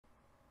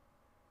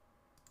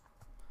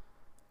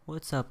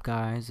What's up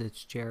guys,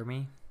 it's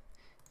Jeremy.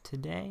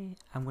 Today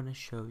I'm going to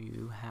show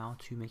you how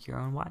to make your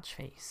own watch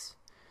face.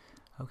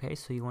 Okay,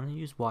 so you want to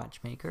use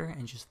Watchmaker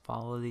and just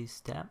follow these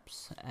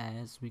steps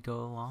as we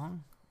go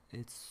along.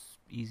 It's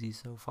easy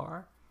so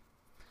far.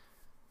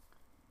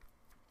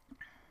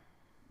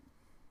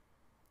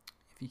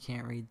 If you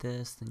can't read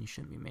this, then you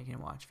shouldn't be making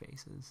watch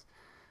faces.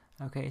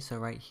 Okay, so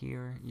right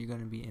here you're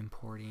going to be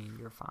importing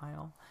your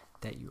file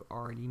that you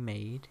already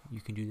made. You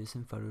can do this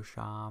in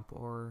Photoshop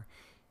or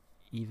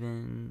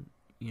even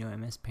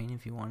MS Paint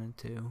if you wanted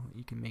to.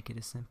 You can make it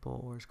as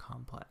simple or as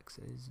complex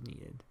as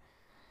needed.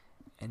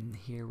 And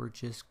here we're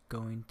just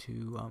going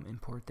to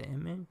import the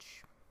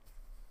image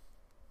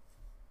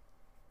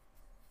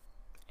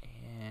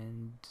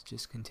and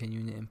just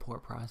continuing the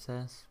import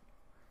process.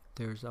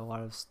 There's a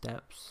lot of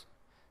steps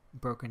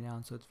broken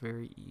down, so it's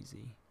very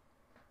easy.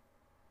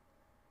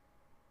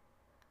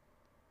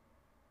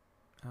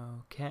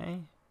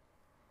 Okay,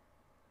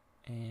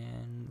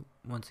 and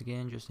once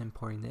again just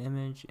importing the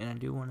image. And I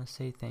do want to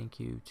say thank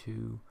you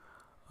to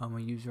a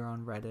user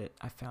on Reddit.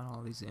 I found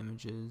all these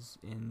images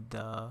in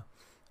the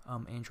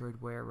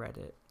Android Wear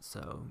Reddit,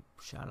 so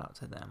shout out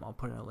to them. I'll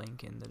put a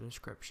link in the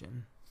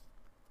description.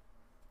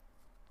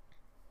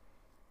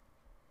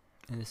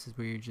 And this is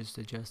where you're just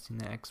adjusting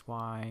the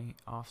XY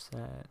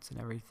offsets and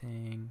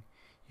everything.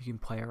 You can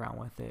play around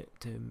with it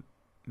to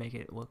make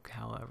it look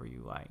however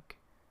you like.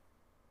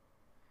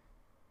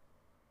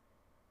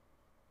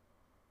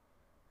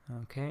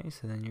 Okay,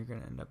 so then you're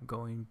going to end up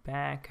going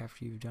back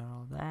after you've done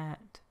all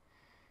that,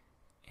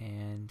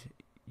 and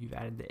you've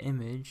added the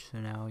image, so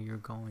now you're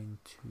going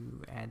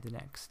to add the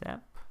next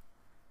step,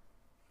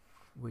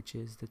 which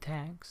is the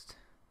text.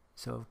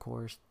 So of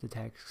course the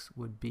text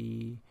would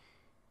be,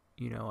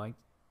 like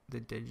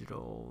the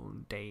digital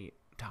date,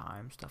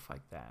 time, stuff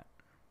like that.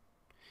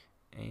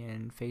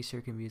 And Facer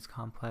can be as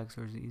complex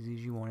or as easy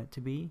as you want it to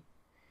be.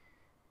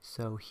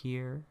 So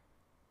here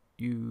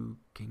you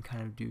can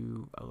kind of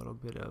do a little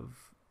bit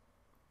of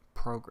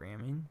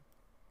programming,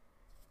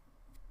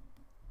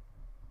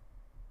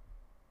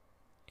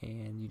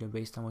 and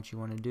based on what you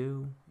want to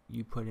do,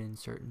 you put in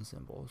certain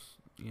symbols.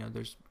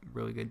 There's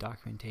really good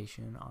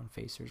documentation on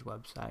Facer's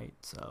website,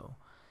 so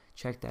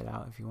check that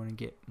out if you want to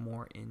get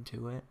more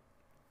into it.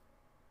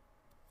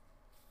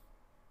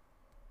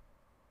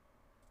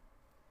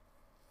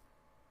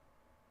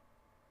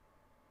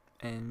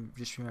 And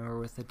just remember,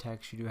 with the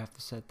text you do have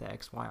to set the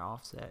XY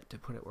offset to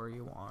put it where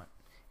you want.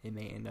 It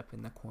may end up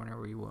in the corner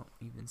where you won't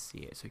even see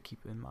it, so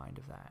keep in mind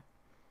of that.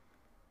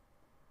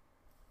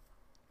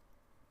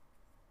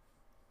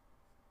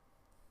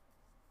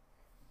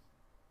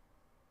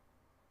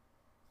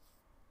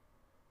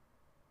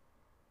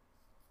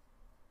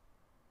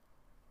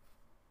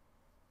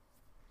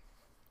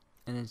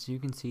 And as you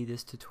can see,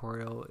 this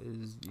tutorial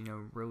is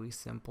really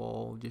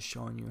simple, just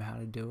showing you how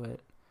to do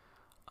it.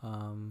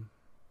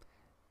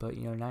 But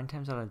 9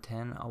 times out of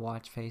 10 a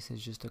watch face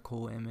is just a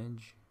cool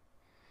image.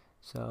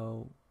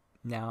 So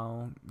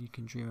now you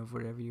can dream of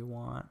whatever you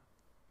want,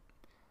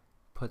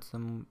 put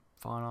some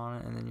font on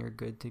it, and then you're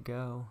good to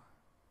go.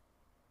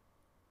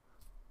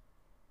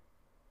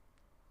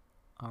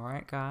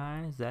 Alright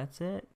guys, that's it.